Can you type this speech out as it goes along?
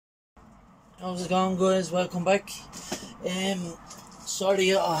How's it going, guys? Welcome back.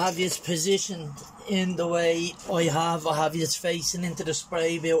 Sorry I have you positioned in the way I have you facing into the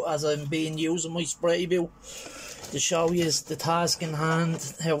spray booth as I'm using my spray booth to show you the task in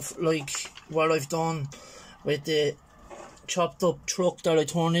hand, how what I've done with the chopped up truck that I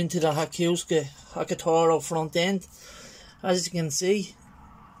turned into the Hakatoro front end. As you can see,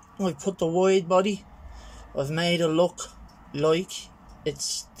 I've put the wide body. I've made it look like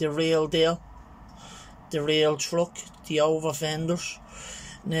it's the real deal, the real truck, the over fenders.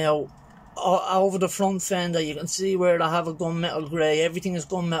 Now, over the front fender, you can see where I have a gunmetal grey. Everything is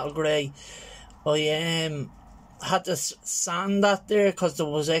gunmetal grey. I had to sand that there because there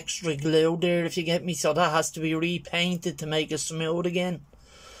was extra glue there, if you get me. So that has to be repainted to make it smooth again.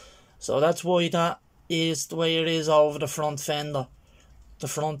 So that's why that is the way it is over the front fender, the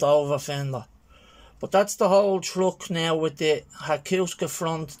front over fender. But that's the whole truck now with the Hakuska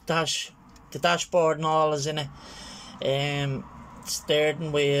front dash, the dashboard and all is in it.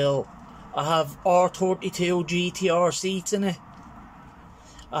 Steering wheel. I have R32 GTR seats in it.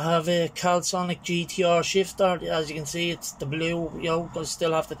 I have a Calsonic GTR shifter. As you can see, it's the blue yoke. I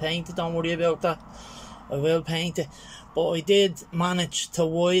still have to paint it, don't worry about that. I will paint it. But I did manage to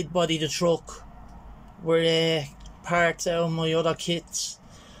wide body the truck with parts out of my other kits.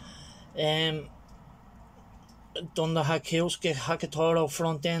 Done the Hakatoro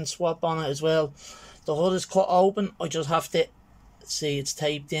front end swap on it as well. The hood is cut open. I just have to see it's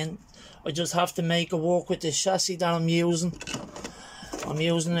taped in. I just have to make it work with the chassis that I'm using. I'm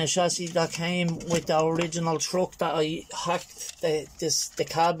using a chassis that came with the original truck that I hacked the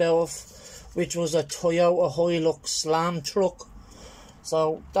cab out of, which was a Toyota Hilux Slam truck.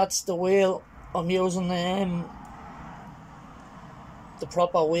 So that's the wheel I'm using. The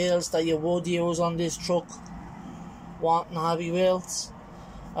proper wheels that you would use on this truck, wanting heavy wheels.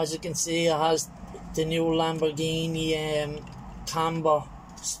 As you can see, it has the new Lamborghini camber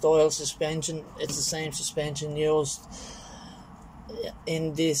style suspension. It's the same suspension used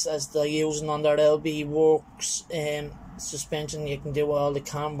in this as they're using on their LB Works suspension. You can do all the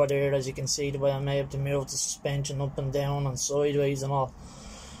camber there, as you can see the way I'm able to move the suspension up and down and sideways and all.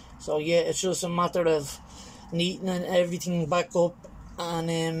 So yeah, it's just a matter of neatening everything back up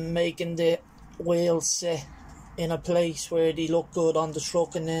and making the wheels set in a place where they look good on the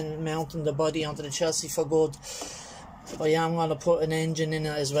truck, and then mounting the body onto the chassis for good. I am going to put an engine in it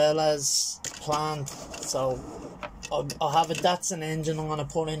as well as planned. So I have a Datsun engine I'm going to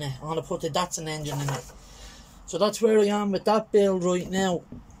put in it. I'm going to put the Datsun engine in it. So that's where I am with that build right now.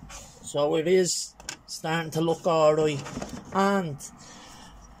 So it is starting to look alright. And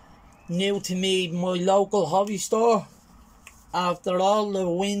new to me, my local hobby store, after all the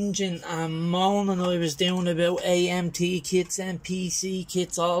whinging and moaning I was doing about AMT kits and PC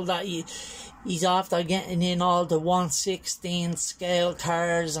kits, all that, he's after getting in all the 1/16 scale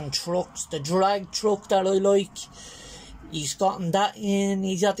cars and trucks. The drag truck that I like, he's gotten that in.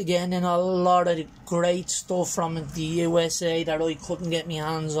 He's had to get in a lot of the great stuff from the USA that I couldn't get my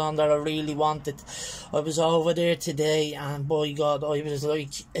hands on, that I really wanted. I was over there today, and by God, I was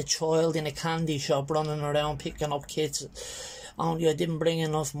like a child in a candy shop running around picking up kits. Only I didn't bring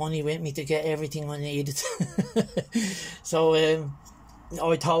enough money with me to get everything I needed. So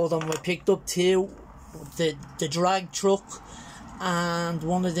I told them I picked up two, the drag truck and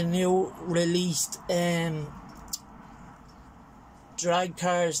one of the new released drag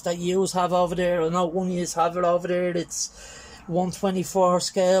cars that you have over there. I know one you have it over there, it's 1/24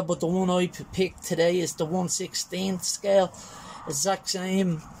 scale, but the one I picked today is the 1/16 scale. Exact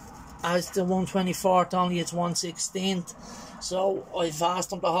same as the 1/24, only it's 1/16. So I've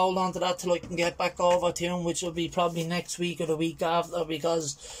asked them to hold on to that till I can get back over to him, which will be probably next week or the week after,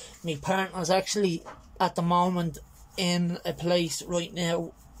 because my partner's actually at the moment in a place right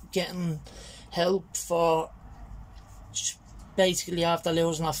now getting help for basically after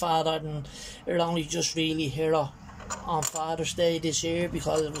losing her father, and it only just really hit her on Father's Day this year,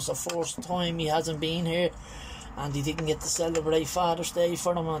 because it was the first time he hasn't been here and he didn't get to celebrate Father's Day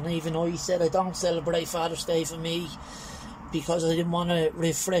for him. And even I said I don't celebrate Father's Day for me, because I didn't want to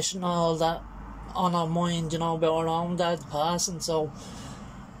refresh all that on our mind, you know, about our own dad passing. So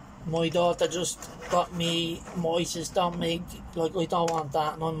my daughter just got me, my sister, don't make, like, I don't want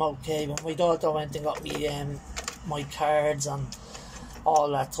that and I'm okay, but my daughter went and got me my cards and all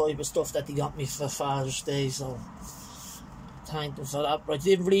that type of stuff that they got me for Father's Day. So thank them for that. But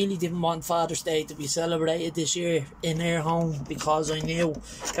I really didn't want Father's Day to be celebrated this year in their home, because I knew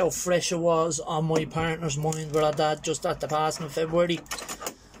how fresh it was on my partner's mind with her dad just at the passing of February.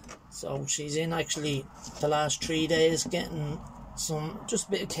 So she's in actually the last 3 days getting just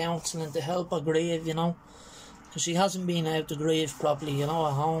a bit of counselling to help her grieve, you know, because she hasn't been able to grieve properly, you know,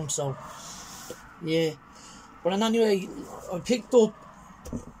 at home. So yeah, but anyway, I picked up,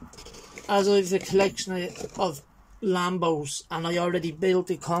 as I have a collection of Lambos, and I already built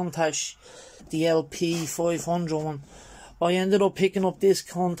the Countach, the LP 500 one. I ended up picking up this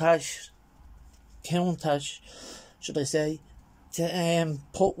Countach, should I say, to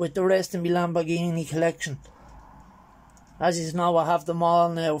put with the rest of my Lamborghini collection. As you know, I have them all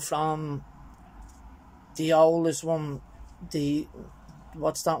now, from the oldest one,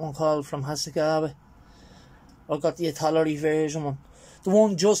 what's that one called, from Hasegawa. I got the Italy version one. The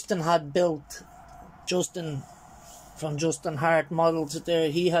one Justin had built, from Justin Hart Models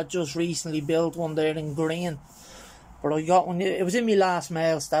there, he had just recently built one there in green. But I got one, it was in my last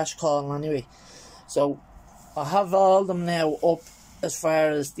mail stash call anyway. So I have all them now up as far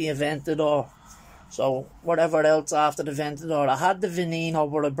as the Aventador. So whatever else after the Aventador. I had the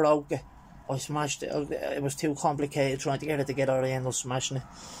Veneno, but I broke it. I smashed it. It was too complicated trying to get it together. I ended up smashing it.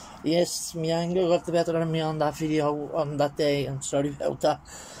 Yes, my anger got the better of me on that video on that day. I'm sorry about that.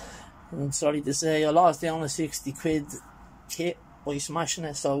 I'm sorry to say I lost down a 60 quid kit by smashing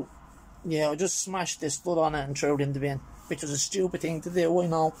it. So yeah, I just smashed the stud on it and threw it in the bin, which was a stupid thing to do, I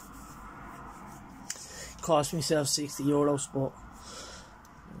know. Cost myself €60,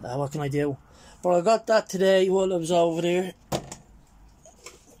 but what can I do? But I got that today while I was over there.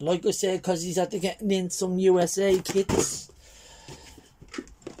 Like I said, because he's had to get in some USA kits.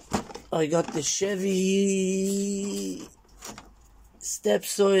 I got the Chevy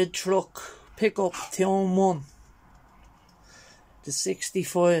step-side truck pickup 2-in-1, the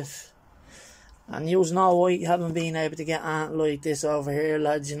 65. And you know I haven't been able to get ant like this over here,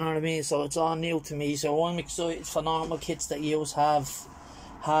 lads, you know what I mean? So it's all new to me, so I'm excited for normal kits that you have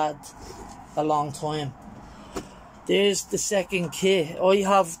had a long time. There's the second kit. I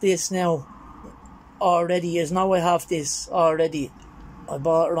have this now already, as now I have this already. I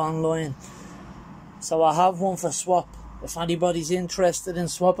bought it online. So I have one for swap. If anybody's interested in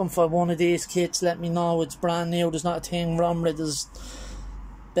swapping for one of these kits, let me know. It's brand new, there's not a thing wrong with it. There's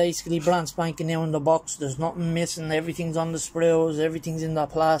basically brand spanking new in the box. There's nothing missing, everything's on the sprues, everything's in the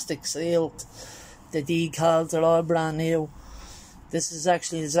plastic sealed. The decals are all brand new. This is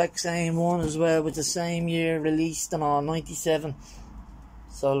actually the exact same one as well, with the same year released and all, 97.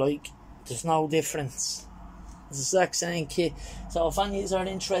 So like, there's no difference. It's the exact same kit. So if any of you are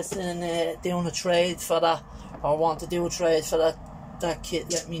interested in doing a trade for that, or want to do a trade for that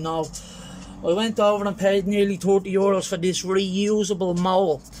kit, let me know. I went over and paid nearly €30 for this reusable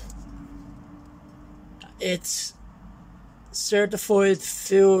mould. It's certified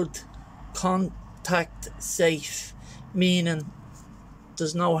food contact safe, meaning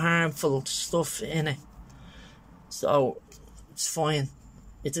there's no harmful stuff in it, so it's fine.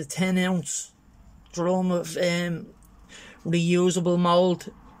 It's a 10-ounce drum of reusable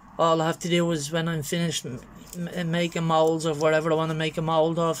mould. All I have to do is, when I'm finished making moulds of whatever I want to make a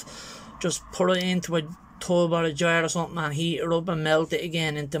mould of, just put it into a tub or a jar or something and heat it up and melt it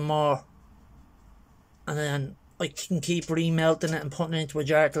again into more, and then I can keep remelting it and putting it into a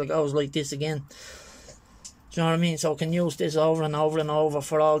jar till it goes like this again. Do you know what I mean? So I can use this over and over and over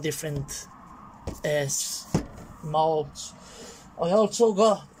for all different moulds. I also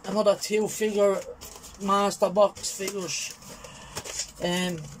got another 2-figure master box figures,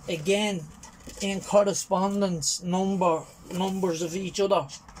 again in correspondence numbers of each other.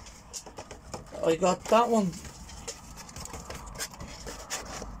 I got that one.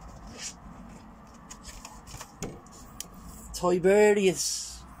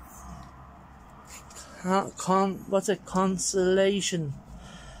 Tiberius. What's it? Consolation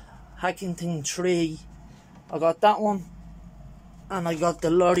Hackington 3. I got that one. And I got the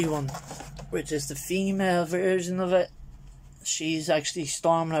lorry one, which is the female version of it. She's actually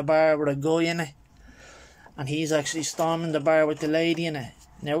storming a bar with a guy in it, and he's actually storming the bar with the lady in it.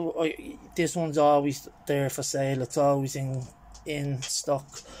 Now, this one's always there for sale. It's always in stock.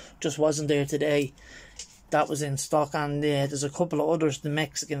 Just wasn't there today. That was in stock, and there's a couple of others. The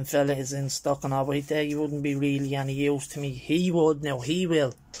Mexican fella is in stock and all, but he wouldn't be really any use to me. He would now. He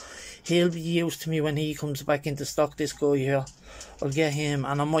will. He'll be used to me when he comes back into stock, this guy here. I'll get him,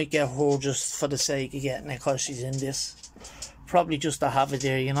 and I might get her just for the sake of getting it, because she's in this. Probably just to have it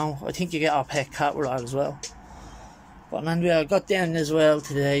there, you know. I think you get our pet cat with her as well. But anyway, I got them as well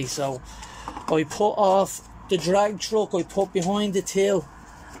today. So I put off the drag truck, I put behind the till,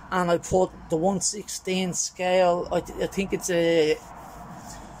 and I put the 1/16 scale. I think it's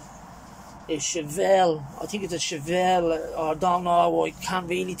a Chevelle. I think it's a Chevelle, or I don't know, I can't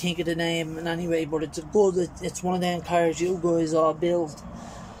really think of the name in any way, but it's one of them cars you guys all build.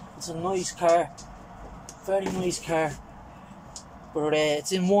 It's a nice car, very nice car, but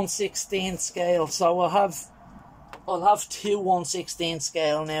it's in 1/16 scale, so I'll have two 1/16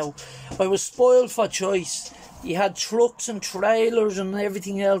 scale now. I was spoiled for choice. You had trucks and trailers and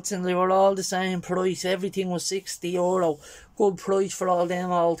everything else, and they were all the same price. Everything was €60. Good price for all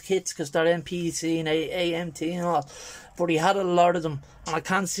them old kits, because they're MPC and AMT and all. But he had a lot of them, and I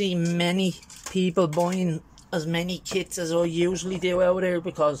can't see many people buying as many kits as I usually do out there,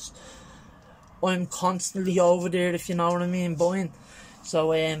 because I'm constantly over there, if you know what I mean, buying.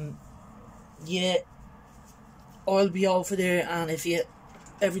 So yeah, I'll be over there, and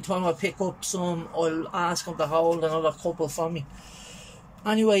every time I pick up some, I'll ask them to hold another couple for me.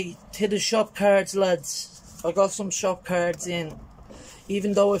 Anyway, to the shop cards, lads. I got some shop cards in.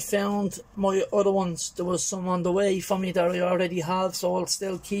 Even though I found my other ones, there was some on the way for me that I already have, so I'll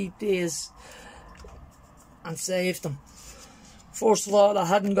still keep these and save them. First of all, I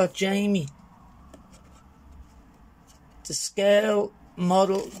hadn't got Jamie. The Scale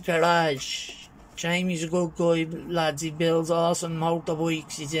Model Garage. Jamie's a good guy, lads. He builds awesome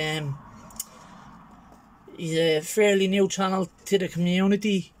motorbikes. He's a fairly new channel to the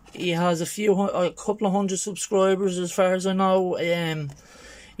community. He has a couple of hundred subscribers as far as I know.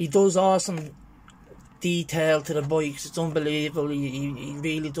 He does awesome detail to the bikes. It's unbelievable. He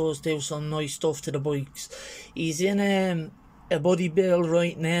really does do some nice stuff to the bikes. He's in a buddy build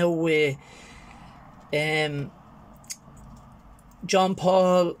right now with John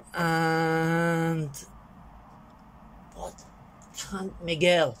Paul and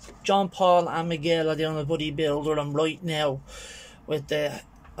Miguel. John Paul and Miguel are doing a buddy build with him right now with the,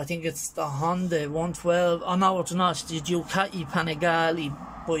 I think it's the Honda 112. Oh no, it's not. It's the Ducati Panigale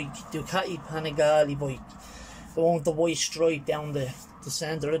bike. The one with the white stripe down the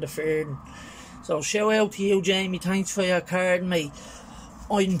centre of the fairing. So shout out to you, Jamie. Thanks for your card, mate.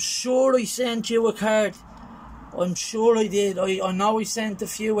 I'm sure I sent you a card. I'm sure I did. I know I sent a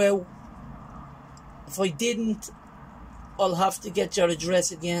few out. If I didn't, I'll have to get your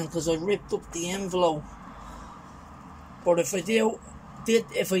address again, because I ripped up the envelope. But if I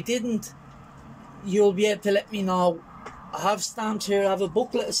didn't, you'll be able to let me know. I have stamps here. I have a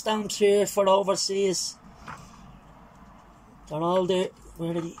booklet of stamps here for overseas. They're all there.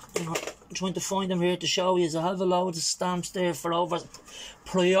 Where are they? I'm trying to find them here to show you. I have a load of stamps there for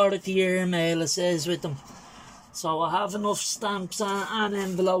priority airmail, it says with them. So I have enough stamps and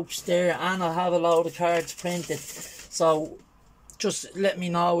envelopes there, and I have a load of cards printed. So just let me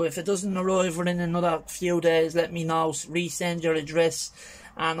know. If it doesn't arrive within another few days, let me know. Resend your address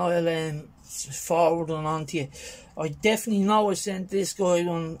and I'll forward it on to you. I definitely know I sent this guy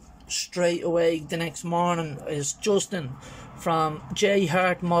one straight away the next morning. It's Justin from J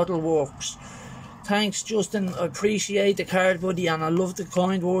Hart Model Works. Thanks, Justin. I appreciate the card, buddy, and I love the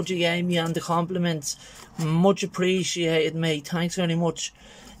kind words you gave me and the compliments. Much appreciated, mate. Thanks very much.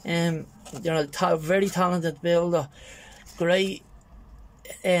 You're a very talented builder. Great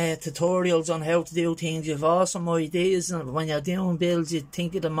tutorials on how to do things. You've awesome ideas, and when you're doing builds, you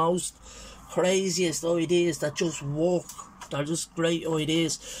think of the most craziest ideas that just work. They're just great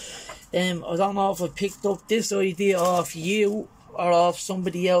ideas. I don't know if I picked up this idea off you or off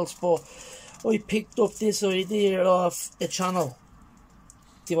somebody else, but I picked up this idea off a channel.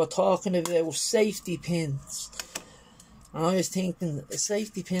 They were talking about safety pins, and I was thinking a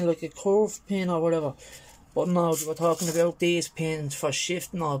safety pin like a curved pin or whatever, but no, they were talking about these pins for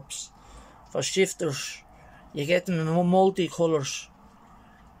shift knobs, for shifters. You get them in multicolours.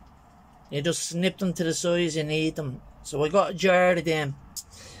 You just snip them to the size you need them. So I got a jar of them.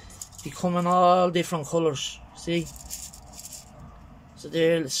 They come in all different colours. See? So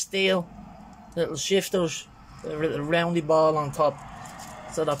they're steel, little shifters, a little roundy ball on top.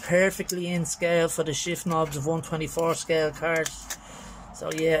 So they're perfectly in scale for the shift knobs of 124 scale cars. So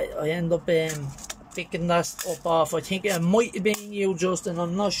yeah, I end up picking that up off. I think it might have been you, Justin.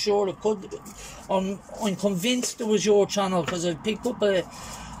 I'm not sure. It could. I'm convinced it was your channel, because I picked up a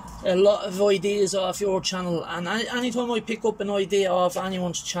lot of ideas off your channel. And anytime I pick up an idea off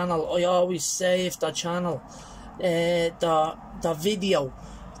anyone's channel, I always save the channel, the video,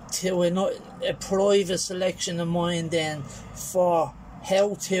 to a private selection of mine then for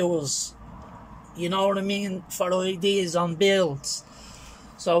how-tos, you know what I mean, for ideas on builds.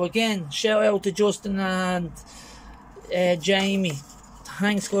 So again, shout out to Justin and Jamie.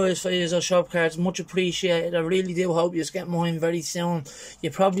 thanks guys for your shop cards, much appreciated. I really do hope you get mine very soon.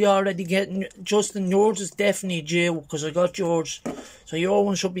 You're probably already getting, Justin, yours is definitely due, because I got yours, so your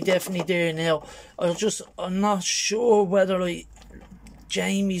one should be definitely there now. I'm not sure whether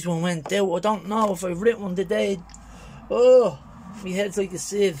Jamie's one went out. I don't know if I've written one today. Oh, my head's like a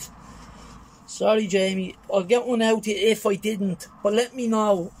sieve. Sorry Jamie, I'll get one out to you if I didn't, but let me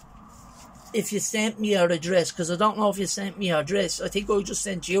know if you sent me your address, because I don't know if you sent me your address. I think I just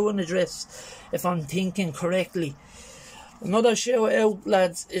sent you an address, if I'm thinking correctly. Another shout out,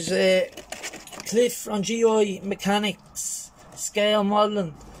 lads, is Cliff from GI Mechanics Scale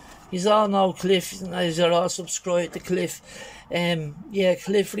Modelling. You all know Cliff, as you're all subscribed to Cliff. Yeah,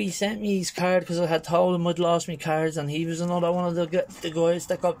 Cliff sent me his card because I had told him I'd lost my cards, and he was another one of the guys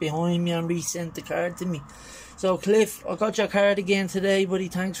that got behind me and resent the card to me. So Cliff, I got your card again today, buddy.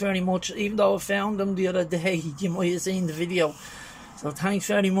 Thanks very much. Even though I found them the other day, you might have seen the video. So thanks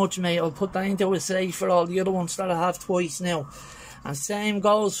very much, mate. I'll put that into a safe for all the other ones that I have twice now. And same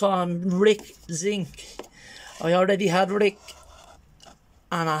goes for Rick Zink. I already had Rick,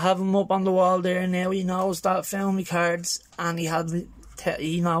 and I have him up on the wall there now. He knows that I found me cards, and he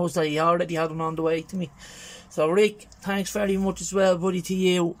knows that he already had them on the way to me. So Rick, thanks very much as well, buddy, to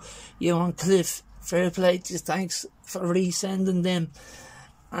you and Cliff. Fair play, just thanks for resending them,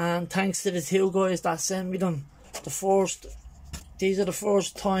 and thanks to the two guys that sent me them. These are the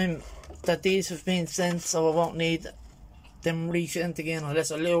first time that these have been sent, so I won't need them resent again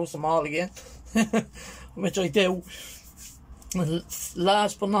unless I lose them all again, which I do. And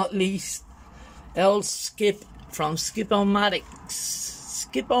last but not least, Skip from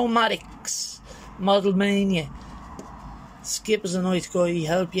Skip-O-Matics Model Mania. Skip is a nice guy, he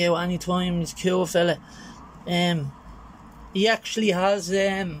help you out anytime, he's a cool fella. He actually has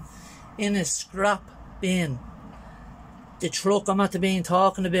in his scrap bin the truck I'm at the bin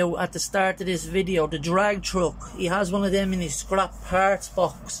talking about at the start of this video, the drag truck. He has one of them in his scrap parts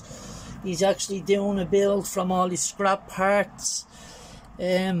box. He's actually doing a build from all his scrap parts.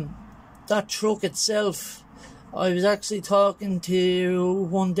 That truck itself, I was actually talking to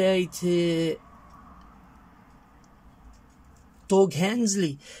one day to Doug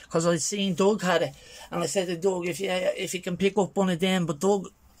Hensley, because I seen Doug had it, and I said to Doug, if you can pick up one of them, but Doug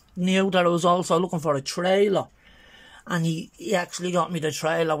knew that I was also looking for a trailer, and he actually got me the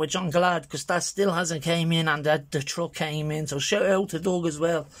trailer, which I'm glad, because that still hasn't came in, and that the truck came in. So shout out to Doug as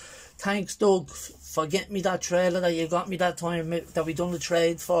well. Thanks Doug for getting me that trailer that you got me that time that we done the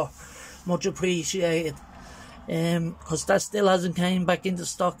trade for. Much appreciated, because that still hasn't came back into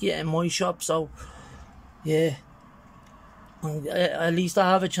stock yet in my shop. So yeah, at least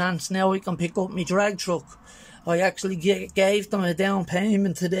I have a chance now. I can pick up my drag truck. I actually gave them a down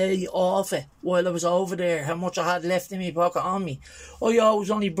payment today off it while I was over there, how much I had left in my pocket on me. I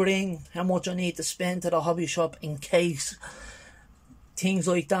always only bring how much I need to spend to the hobby shop in case things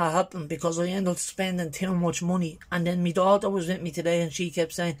like that happen, because I end up spending too much money. And then my daughter was with me today, and she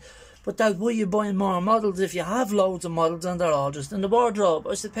kept saying, but Dad, why are you buying more models if you have loads of models and they're all just in the wardrobe?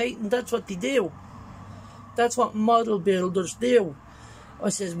 I said, Peyton, that's what they do. That's what model builders do. I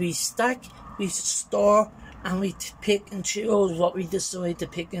says, we stack, we store, and we pick and choose what we decide to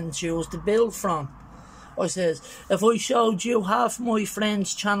pick and choose to build from. I says, if I showed you half my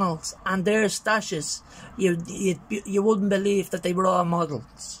friends' channels and their stashes, you wouldn't believe that they were all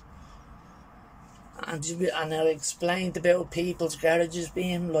models. And I explained about people's garages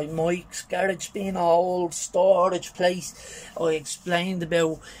being, like Mike's garage being an old storage place. I explained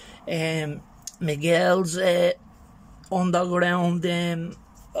about Miguel's underground, I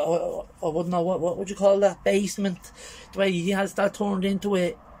wouldn't know, what would you call that, basement, the way he has that turned into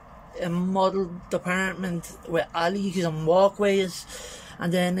a model department with alleys and walkways.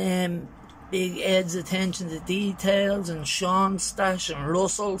 And then Big Ed's attention to details, and Sean's stash, and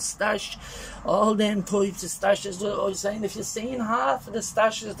Russell's stash, all them types of stashes. I was saying, if you've seen half of the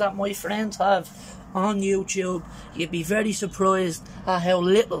stashes that my friends have on YouTube, you'd be very surprised at how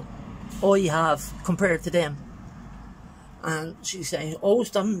little I have compared to them. And she's saying, oh,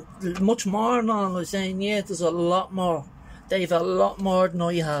 it's much more now. I was saying, yeah, there's a lot more. They've a lot more than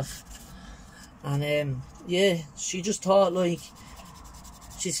I have. And yeah, she just thought, like,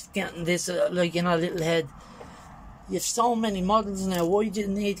 she's getting this like in her little head, you have so many models now, why do you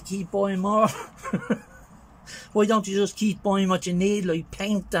need to keep buying more? Why don't you just keep buying what you need, like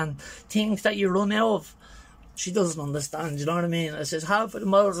paint and things that you run out of? She doesn't understand, you know what I mean? I says, half of the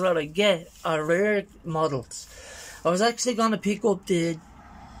models that I get are rare models. I was actually going to pick up the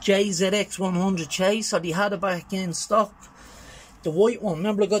JZX 100 Chase, so they had it back in stock. the white one.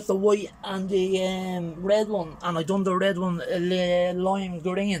 Remember I got the white and the red one, and I done the red one lime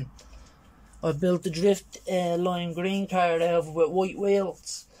green. I built the drift lime green card out of it with white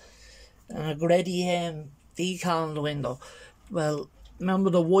wheels and a Grady decal in the window. Well, remember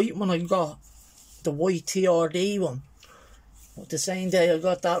the white one I got, the white TRD one, the same day I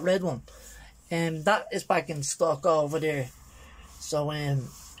got that red one, and that is back in stock over there. So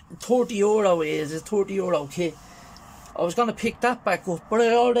 €30 is a €30 kit. I was going to pick that back up, but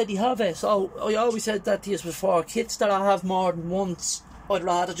I already have it. So I always said that to you before, kits that I have more than once, I'd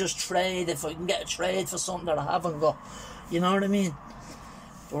rather just trade if I can get a trade for something that I haven't got. You know what I mean?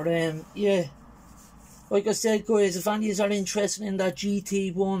 But yeah, like I said, guys, if any of you are interested in that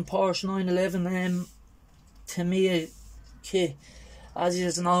GT1 Porsche 911 Tamiya kit, as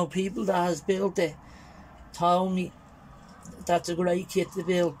you know, people that has built it told me that's a great kit to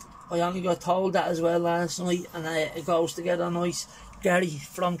build. I only got told that as well last night, and it goes together nice. Gary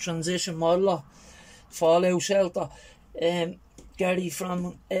from Transition Modeler, Fallout Shelter, Gary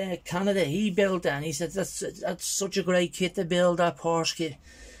from Canada, he built it, and he said that's such a great kit to build, that Porsche kit.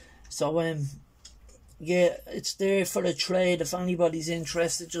 So yeah, it's there for a trade. If anybody's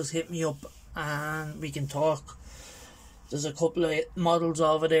interested, just hit me up and we can talk. There's a couple of models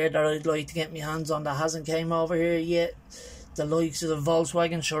over there that I'd like to get my hands on that hasn't came over here yet. The likes of the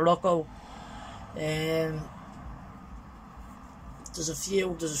Volkswagen Scirocco. There's a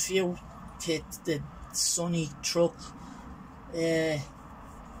few kit, the Sunny truck. There's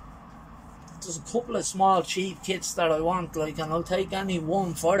a couple of small cheap kits that I want, like, and I'll take any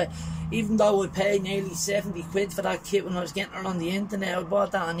one for it. Even though I paid nearly 70 quid for that kit when I was getting it on the internet, I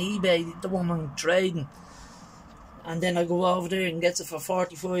bought that on eBay, the one I'm trading. And then I go over there and get it for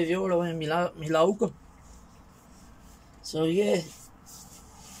 €45 in my local. So yeah,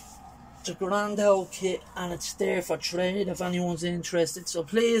 it's a grand old kit, and it's there for trade if anyone's interested. So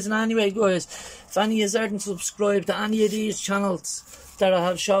please, and anyway guys, if any of you aren't subscribed to any of these channels that I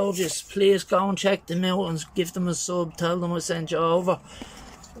have showed you, please go and check them out and give them a sub. Tell them I sent you over.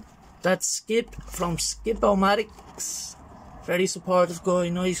 That's Skip from Skip-O-Matics. Very supportive guy,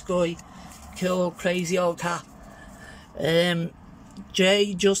 nice guy, cool, crazy old cat.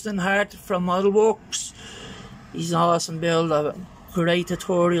 Justin Hart from Modelworks. He's an awesome builder, great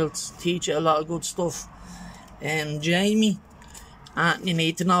tutorials, teach you a lot of good stuff. Jamie, you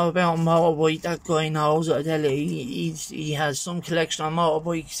need to know about motorbike. That guy knows, I tell you, he has some collection of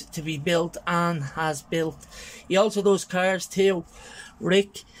motorbikes to be built and has built. He also does cars too.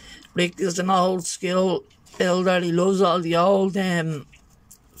 Rick is an old school builder. He loves all the old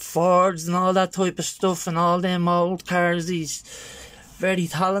Fords and all that type of stuff, and all them old cars. He's very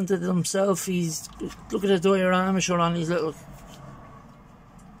talented himself. Look at the diorama sure on his little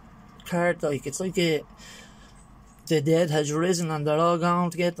card, like it's like the dead has risen and they're all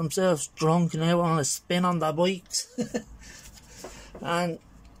going to get themselves drunk and out on a spin on their bikes. And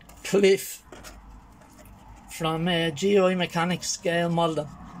Cliff from GI Mechanics Scale Modeling.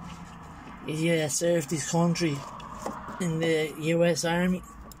 He served his country in the US Army.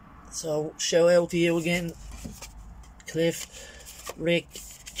 So shout out to you again, Cliff, Rick,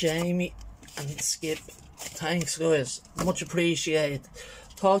 Jamie and Skip. Thanks guys, much appreciated.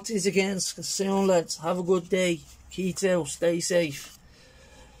 Talk to you again soon lads. Have a good day. Keep out, stay safe.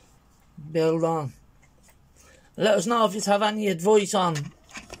 Build on. Let us know if you have any advice on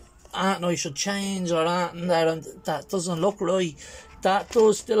anything I should change or anything that doesn't look right. That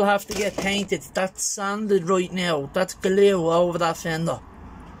does still have to get painted. That's sanded right now. That's glue over that fender.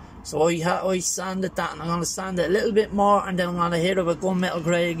 So I sanded that, and I'm going to sand it a little bit more, and then I'm going to hit it with gunmetal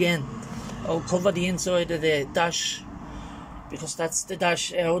grey again. I'll cover the inside of the dash, because that's the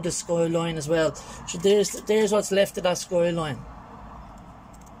dash out of the skyline as well. So there's what's left of that skyline.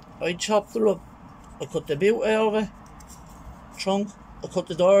 I chopped it up. I cut the boot out of it, trunk. I cut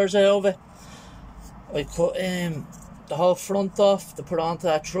the doors out of it. I cut the whole front off to put onto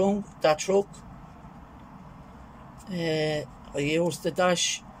that truck. I used the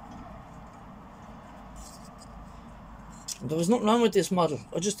dash. There was nothing wrong with this model.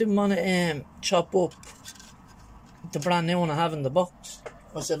 I just didn't want to chop up the brand new one I have in the box.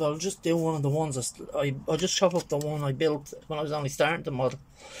 I said I'll just do one of the ones I'll just chop up the one I built when I was only starting the model.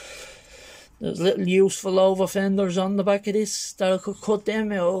 There's little useful over fenders on the back of this that I could cut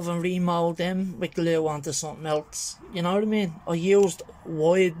them out and remold them with glue onto something else. You know what I mean? I used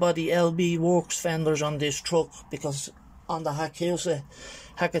wide body LB Works fenders on this truck because on the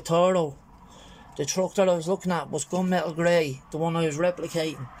Hakatoro, the truck that I was looking at was gunmetal grey, the one I was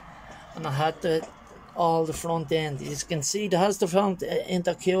replicating, and I had all the front end. As you can see, it has the front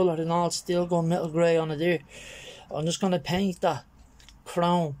intercooler and all still gunmetal grey on it there. I'm just going to paint that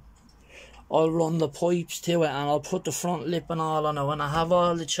crown, I'll run the pipes to it, and I'll put the front lip and all on it. When I have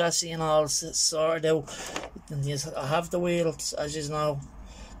all the chassis and all sorted out, and I have the wheels, as you know,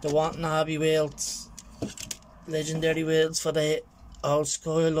 the Watanabe wheels, legendary wheels for the old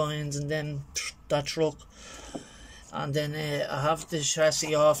Skylines, and then that truck. And then I have the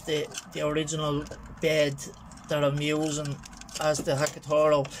chassis off the original bed that I'm using as the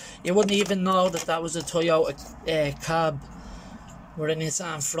Hakatoro. You wouldn't even know that was a Toyota cab with a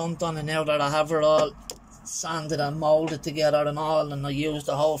Nissan front on it, now that I have it all sanded and moulded together and all, and I use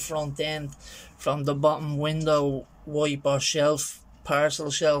the whole front end from the bottom window wiper shelf, parcel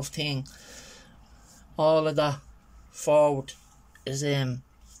shelf thing, all of that forward is the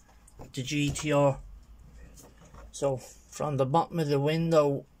GTR. So from the bottom of the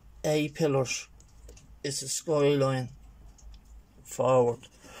window A-pillars is the Skyline forward,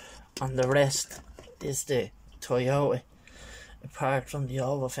 and the rest is the Toyota, apart from the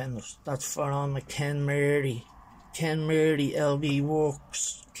over fenders. That's for on the Ken Murray LB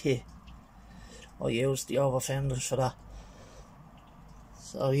Works kit. I use the over fenders for that.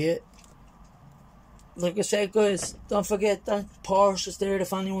 So yeah, like I said guys, don't forget that Porsche is there.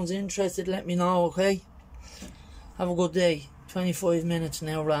 If anyone's interested, let me know, okay? Have a good day. 25 minutes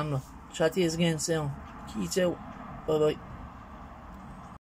now rambling. Chat to you again soon. Keep out. Bye bye.